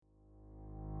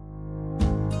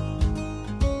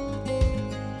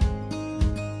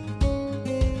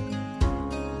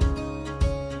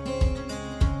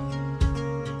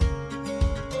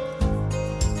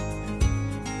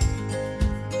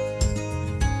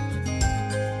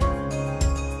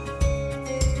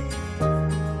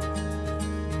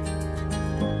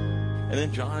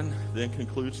And John then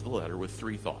concludes the letter with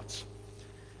three thoughts.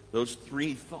 Those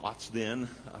three thoughts then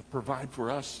provide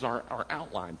for us our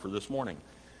outline for this morning.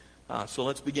 So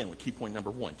let's begin with key point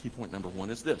number one. Key point number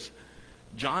one is this.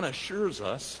 John assures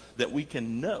us that we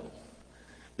can know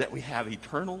that we have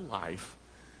eternal life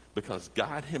because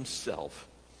God himself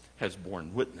has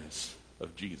borne witness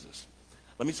of Jesus.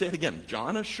 Let me say it again.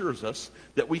 John assures us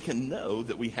that we can know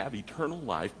that we have eternal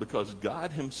life because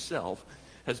God himself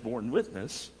has borne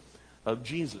witness of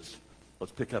Jesus.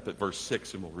 Let's pick up at verse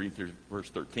 6 and we'll read through verse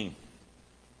 13.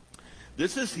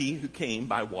 This is he who came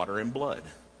by water and blood,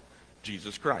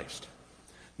 Jesus Christ.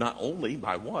 Not only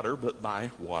by water, but by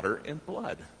water and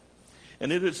blood.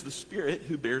 And it is the Spirit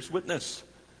who bears witness,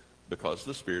 because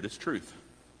the Spirit is truth.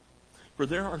 For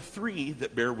there are three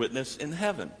that bear witness in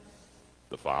heaven,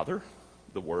 the Father,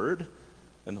 the Word,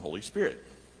 and the Holy Spirit.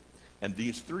 And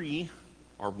these three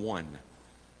are one.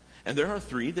 And there are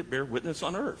three that bear witness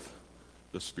on earth,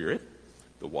 the Spirit,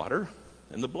 the water,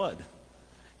 and the blood.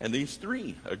 And these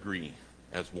three agree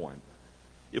as one.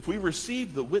 If we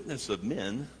receive the witness of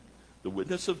men, the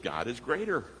witness of God is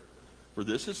greater. For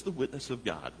this is the witness of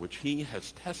God, which he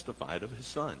has testified of his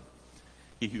Son.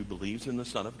 He who believes in the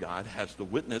Son of God has the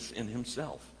witness in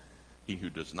himself. He who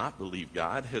does not believe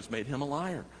God has made him a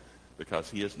liar, because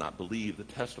he has not believed the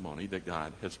testimony that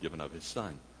God has given of his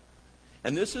Son.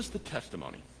 And this is the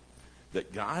testimony,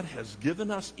 that God has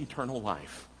given us eternal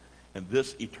life. And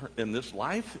this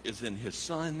life is in his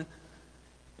Son,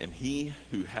 and he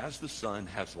who has the Son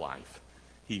has life.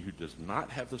 He who does not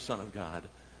have the Son of God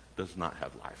does not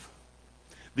have life.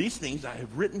 These things I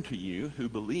have written to you who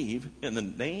believe in the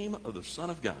name of the Son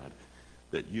of God,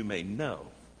 that you may know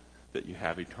that you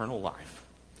have eternal life,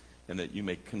 and that you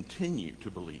may continue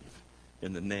to believe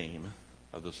in the name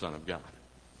of the Son of God.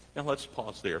 Now let's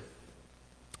pause there.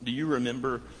 Do you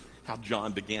remember how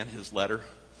John began his letter?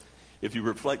 If you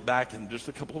reflect back, and just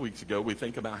a couple of weeks ago, we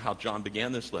think about how John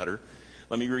began this letter.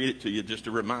 Let me read it to you just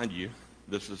to remind you.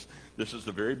 This is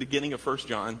the very beginning of 1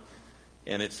 John,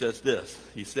 and it says this.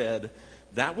 He said,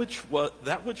 that which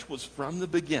was from the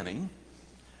beginning,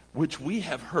 which we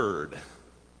have heard,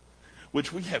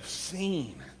 which we have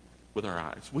seen with our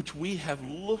eyes, which we have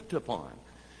looked upon,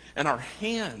 and our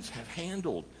hands have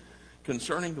handled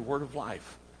concerning the word of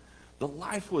life. The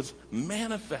life was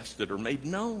manifested or made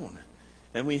known,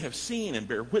 and we have seen and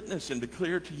bear witness and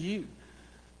declare to you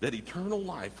that eternal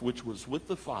life which was with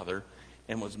the Father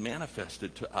and was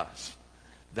manifested to us,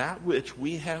 that which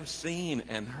we have seen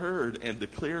and heard and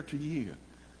declare to you,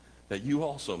 that you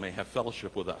also may have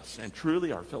fellowship with us. And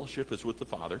truly our fellowship is with the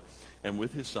Father and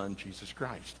with his Son, Jesus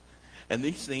Christ. And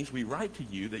these things we write to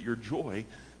you that your joy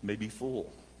may be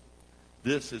full.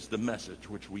 This is the message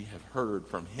which we have heard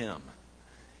from him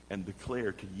and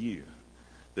declare to you,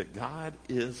 that God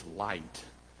is light,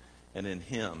 and in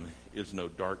him is no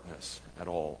darkness at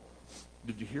all.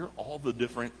 Did you hear all the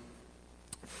different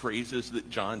phrases that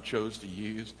John chose to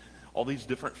use? All these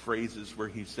different phrases where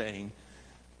he's saying,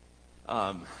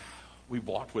 we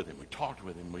walked with him, we talked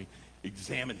with him, we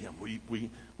examined him,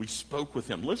 we spoke with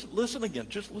him. Listen again,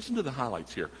 just listen to the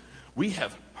highlights here. We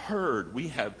have heard, we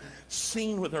have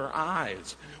seen with our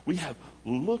eyes, we have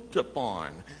looked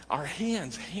upon, our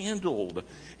hands handled.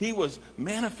 He was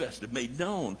manifested, made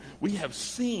known. We have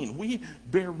seen, we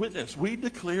bear witness, we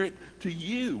declare it to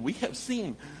you. We have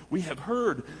seen, we have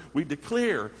heard, we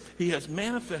declare. He has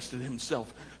manifested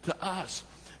himself to us.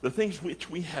 The things which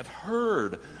we have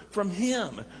heard from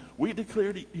him, we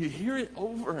declare to you. You hear it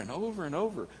over and over and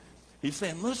over. He's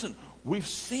saying, listen, we've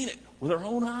seen it with our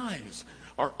own eyes.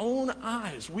 Our own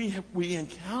eyes. We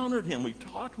encountered him. We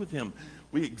talked with him.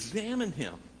 We examined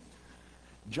him.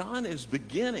 John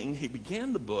he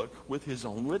began the book with his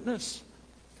own witness.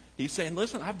 He's saying,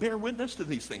 listen, I bear witness to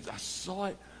these things. I saw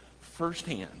it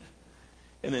firsthand.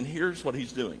 And then here's what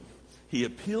he's doing. He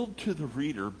appealed to the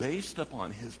reader based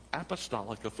upon his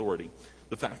apostolic authority.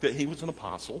 The fact that he was an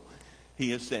apostle.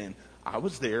 He is saying, I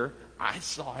was there, I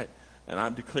saw it, and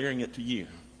I'm declaring it to you.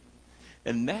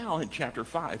 And now in chapter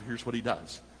 5, here's what he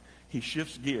does. He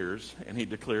shifts gears and he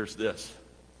declares this.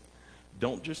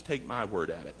 Don't just take my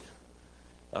word at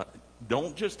it.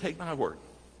 Don't just take my word.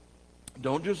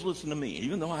 Don't just listen to me.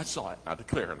 Even though I saw it, I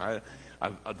declare it.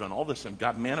 I've done all this and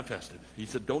God manifested. He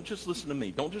said, don't just listen to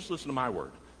me. Don't just listen to my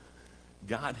word.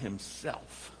 God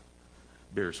himself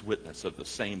bears witness of the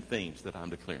same things that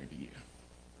I'm declaring to you.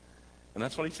 And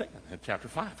that's what he's saying in chapter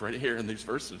 5, right here in these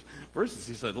verses.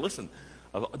 He said, listen,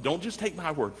 don't just take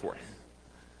my word for it.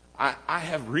 I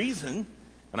have reason,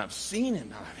 and I've seen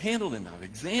him, I've handled him, I've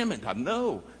examined, I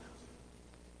know.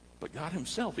 But God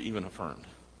himself even affirmed.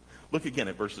 Look again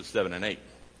at verses 7 and 8.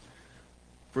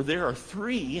 For there are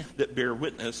three that bear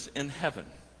witness in heaven: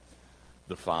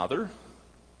 the Father,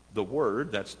 the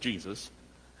Word, that's Jesus,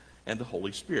 and the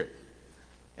Holy Spirit.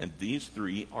 And these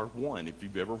three are one. If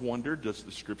you've ever wondered, does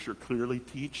the Scripture clearly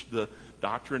teach the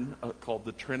doctrine called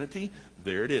the Trinity?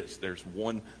 There it is. There's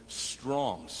one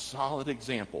strong, solid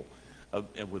example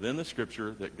within the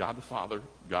Scripture that God the Father,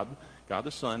 God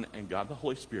the Son, and God the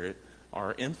Holy Spirit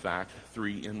are, in fact,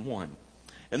 three in one.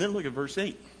 And then look at verse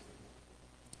 8.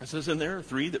 It says, and there are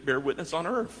three that bear witness on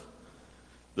earth: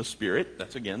 the Spirit,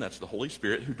 that's the Holy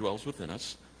Spirit who dwells within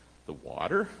us, the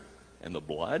water, and the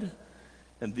blood.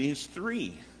 And these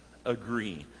three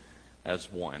agree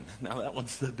as one. Now that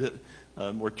one's a bit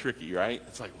more tricky, right?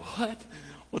 It's like, what?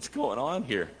 What's going on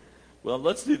here? Well,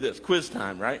 let's do this. Quiz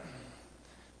time, right?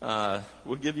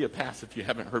 We'll give you a pass if you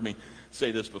haven't heard me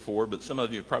say this before, but some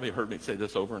of you have probably heard me say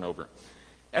this over and over.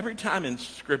 Every time in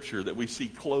Scripture that we see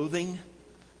clothing,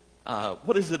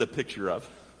 what is it a picture of?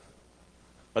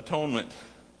 Atonement.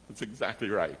 That's exactly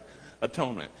right.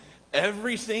 Atonement.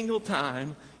 Every single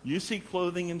time you see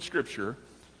clothing in Scripture,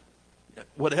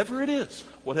 whatever it is,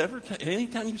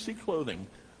 anytime you see clothing,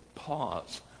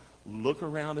 pause, look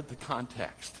around at the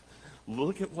context,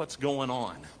 look at what's going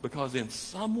on, because in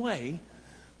some way,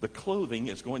 the clothing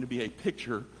is going to be a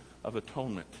picture of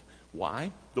atonement.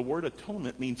 Why? The word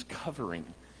atonement means covering.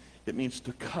 It means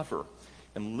to cover.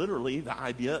 And literally, the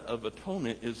idea of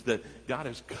atonement is that God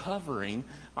is covering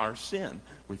our sin.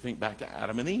 We think back to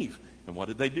Adam and Eve. And what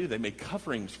did they do? They made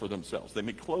coverings for themselves. They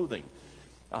made clothing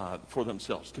for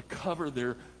themselves to cover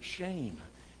their shame.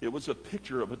 It was a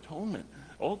picture of atonement.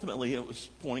 Ultimately, it was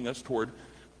pointing us toward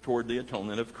the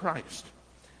atonement of Christ.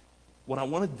 What I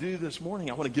want to do this morning,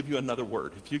 I want to give you another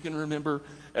word. If you can remember,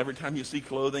 every time you see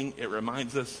clothing, it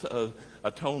reminds us of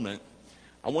atonement.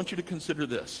 I want you to consider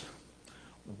this.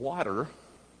 Water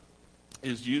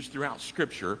is used throughout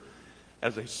Scripture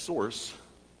as a source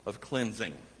of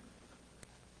cleansing.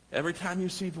 Every time you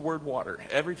see the word water,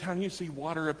 every time you see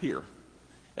water appear,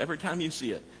 every time you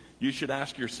see it, you should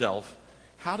ask yourself,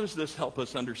 how does this help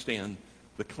us understand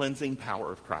the cleansing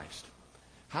power of Christ?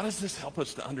 How does this help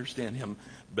us to understand him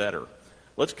better?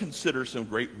 Let's consider some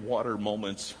great water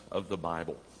moments of the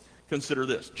Bible. Consider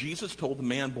this. Jesus told the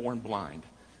man born blind.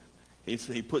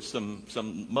 He put some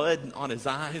mud on his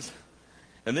eyes,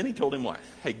 and then he told him what?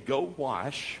 Hey, go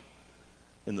wash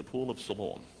in the pool of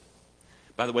Siloam.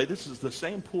 By the way, this is the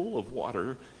same pool of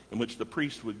water in which the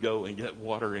priest would go and get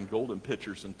water in golden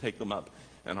pitchers and take them up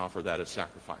and offer that as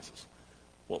sacrifices.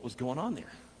 What was going on there?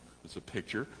 It was a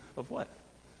picture of what?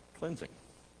 Cleansing.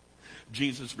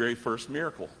 Jesus' very first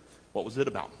miracle, what was it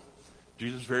about?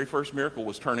 Jesus' very first miracle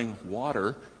was turning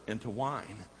water into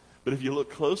wine. But if you look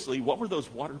closely, what were those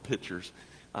water pitchers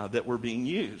that were being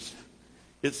used?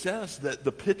 It says that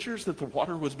the pitchers that the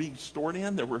water was being stored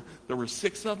in, there were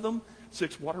 6 of them,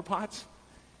 6 water pots,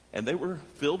 and they were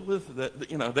filled with,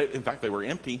 in fact, they were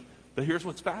empty. But here's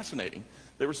what's fascinating.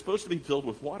 They were supposed to be filled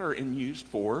with water and used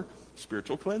for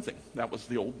spiritual cleansing. That was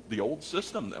the old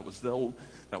system. That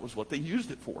was what they used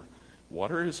it for.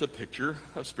 Water is a picture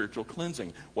of spiritual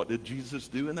cleansing. What did Jesus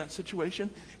do in that situation?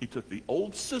 He took the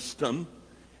old system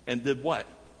and did what?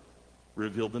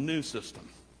 Revealed the new system.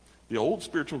 The old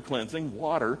spiritual cleansing,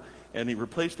 water, and he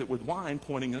replaced it with wine,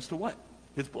 pointing us to what?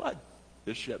 His blood,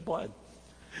 his shed blood.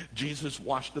 Jesus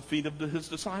washed the feet of his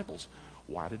disciples.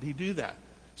 Why did he do that?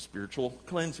 Spiritual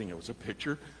cleansing. It was a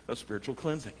picture of spiritual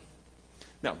cleansing.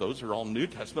 Now, those are all New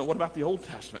Testament. What about the Old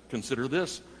Testament? Consider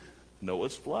this.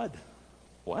 Noah's flood.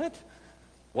 What?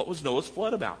 What was Noah's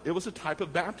flood about? It was a type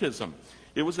of baptism.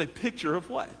 It was a picture of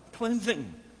what?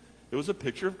 Cleansing. It was a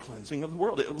picture of cleansing of the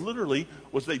world. It literally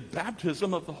was a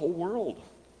baptism of the whole world.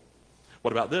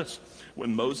 What about this?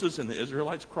 When Moses and the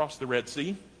Israelites crossed the Red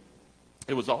Sea,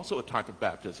 it was also a type of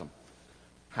baptism.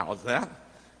 How is that?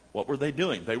 What were they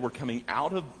doing? They were coming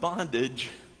out of bondage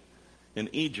in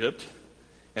Egypt,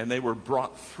 and they were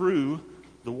brought through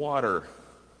the water.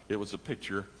 It was a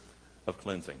picture of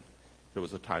cleansing. It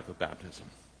was a type of baptism.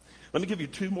 Let me give you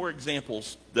 2 more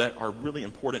examples that are really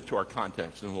important to our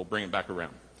context, and we'll bring it back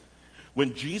around.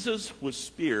 When Jesus was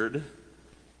speared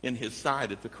in his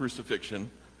side at the crucifixion,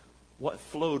 what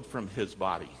flowed from his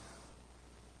body?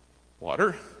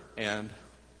 Water and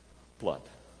blood.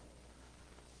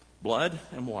 Blood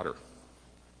and water.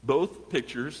 Both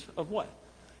pictures of what?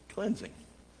 Cleansing.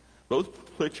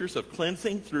 Both pictures of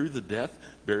cleansing through the death,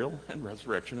 burial, and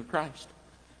resurrection of Christ.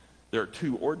 There are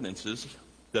 2 ordinances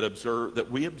that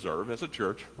we observe as a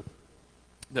church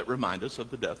that remind us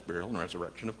of the death, burial, and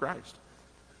resurrection of Christ.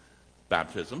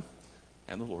 Baptism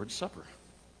and the Lord's Supper.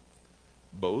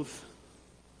 Both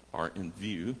are in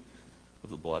view of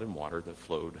the blood and water that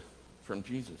flowed from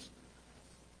Jesus.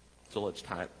 So let's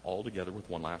tie it all together with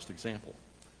one last example.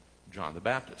 John the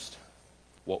Baptist.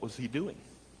 What was he doing?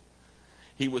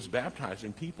 He was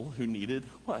baptizing people who needed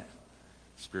what?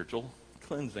 Spiritual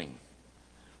cleansing.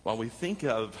 While we think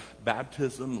of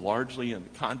baptism largely in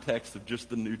the context of just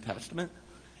the New Testament,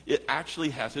 it actually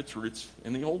has its roots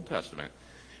in the Old Testament.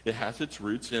 It has its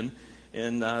roots in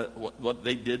what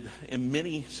they did in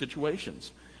many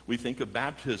situations. We think of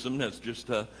baptism as just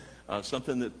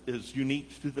something that is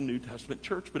unique to the New Testament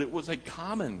church, but it was a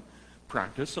common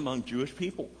practice among Jewish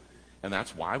people. And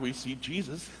that's why we see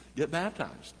Jesus get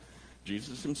baptized.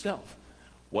 Jesus himself.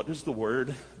 What does the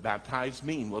word baptize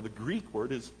mean? Well, the Greek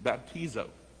word is baptizo.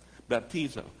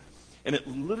 Baptizo. And it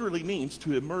literally means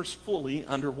to immerse fully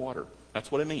underwater.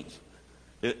 That's what it means.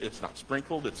 It's not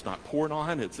sprinkled. It's not poured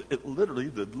on. It literally,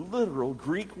 the literal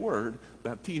Greek word,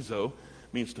 baptizo,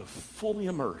 means to fully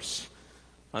immerse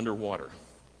underwater.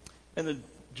 And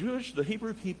the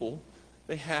Hebrew people,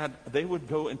 they would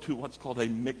go into what's called a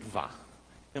mikvah.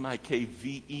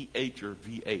 M-I-K-V-E-H or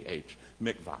V-A-H.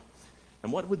 Mikvah.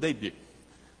 And what would they do?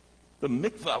 The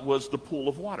mikvah was the pool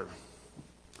of water.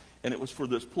 And it was for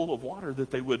this pool of water that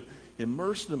they would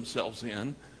immerse themselves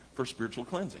in for spiritual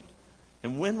cleansing.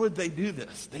 And when would they do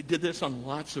this? They did this on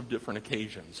lots of different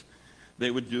occasions. They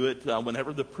would do it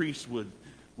whenever the priest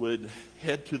would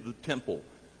head to the temple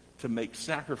to make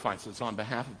sacrifices on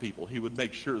behalf of people. He would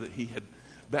make sure that he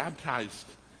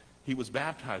was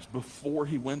baptized before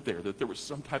he went there, that there was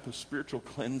some type of spiritual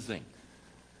cleansing.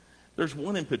 There's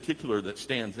one in particular that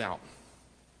stands out,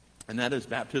 and that is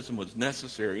baptism was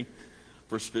necessary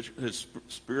for his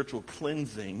spiritual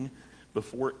cleansing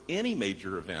before any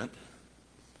major event.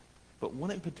 But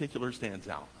one in particular stands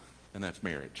out, and that's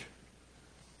marriage.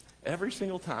 Every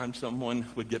single time someone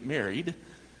would get married,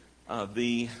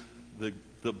 the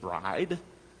bride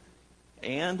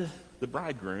and the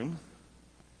bridegroom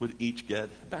would each get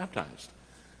baptized.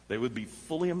 They would be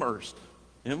fully immersed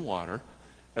in water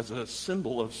as a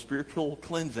symbol of spiritual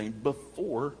cleansing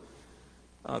before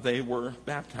they were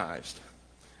baptized.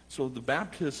 So the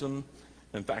baptism,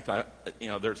 in fact,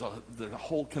 there's a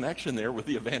whole connection there with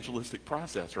the evangelistic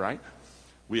process, right?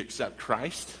 We accept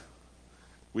Christ.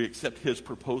 We accept his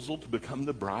proposal to become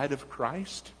the bride of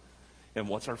Christ. And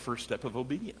what's our first step of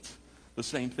obedience? The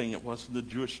same thing it was in the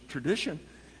Jewish tradition,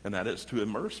 and that is to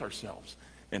immerse ourselves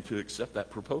and to accept that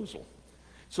proposal.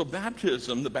 So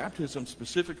baptism, the baptism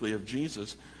specifically of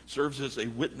Jesus, serves as a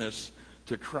witness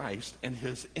to Christ and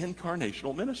his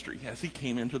incarnational ministry as he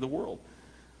came into the world.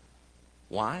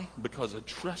 Why? Because a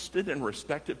trusted and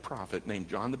respected prophet named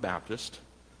John the Baptist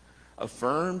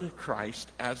affirmed Christ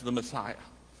as the Messiah.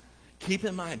 Keep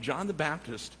in mind, John the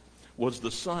Baptist was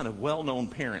the son of well-known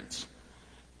parents.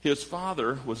 His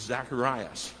father was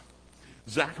Zacharias.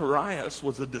 Zacharias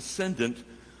was a descendant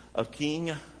of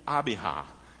King Abijah.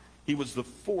 He was the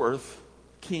fourth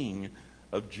king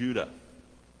of Judah.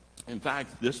 In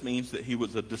fact, this means that he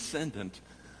was a descendant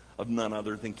of none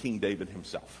other than King David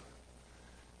himself.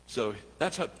 So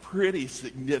that's a pretty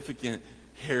significant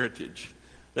heritage.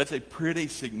 That's a pretty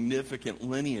significant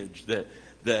lineage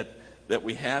that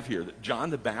we have here. That John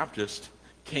the Baptist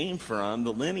came from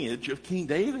the lineage of King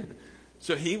David.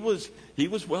 So he was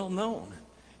well known.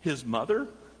 His mother,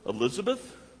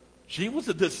 Elizabeth, she was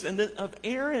a descendant of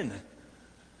Aaron.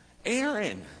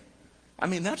 Aaron. I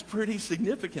mean, that's pretty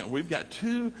significant. We've got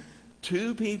two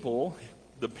people,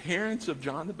 the parents of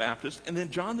John the Baptist, and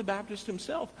then John the Baptist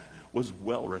himself was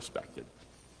well-respected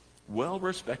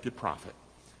prophet.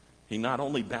 He not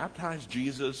only baptized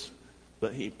Jesus,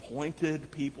 but he pointed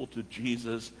people to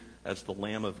Jesus as the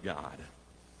Lamb of God.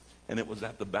 And it was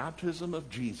at the baptism of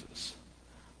Jesus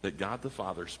that God the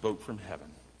Father spoke from heaven,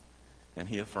 and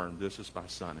he affirmed, "This is my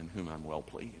Son in whom I'm well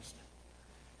pleased."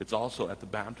 It's also at the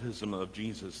baptism of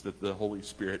Jesus that the Holy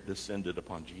Spirit descended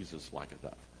upon Jesus like a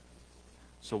dove.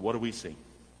 So what do we see?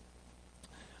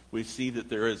 We see that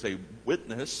there is a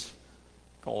witness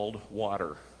called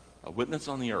water, a witness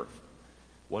on the earth.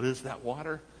 What is that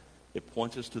water? It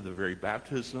points us to the very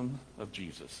baptism of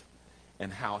Jesus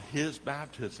and how his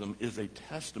baptism is a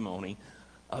testimony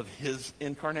of his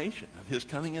incarnation, of his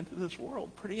coming into this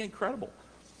world. Pretty incredible.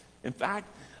 In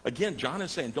fact, again, John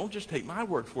is saying, don't just take my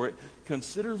word for it.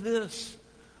 Consider this.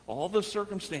 All the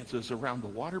circumstances around the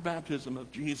water baptism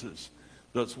of Jesus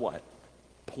does what?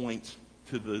 Points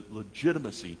to the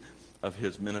legitimacy of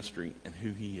his ministry and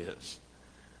who he is.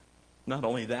 Not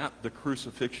only that, the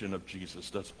crucifixion of Jesus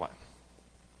does what?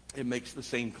 It makes the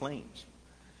same claims.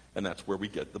 And that's where we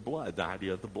get the blood, the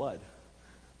idea of the blood.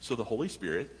 So the Holy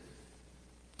Spirit,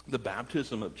 the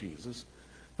baptism of Jesus,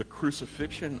 the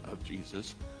crucifixion of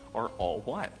Jesus are all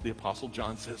what? The Apostle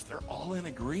John says they're all in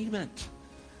agreement.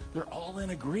 they're all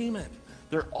in agreement.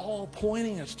 They're all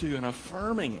pointing us to and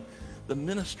affirming the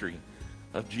ministry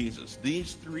of Jesus.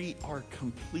 These three are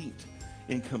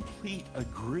in complete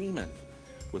agreement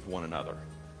with one another.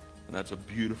 And that's a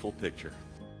beautiful picture.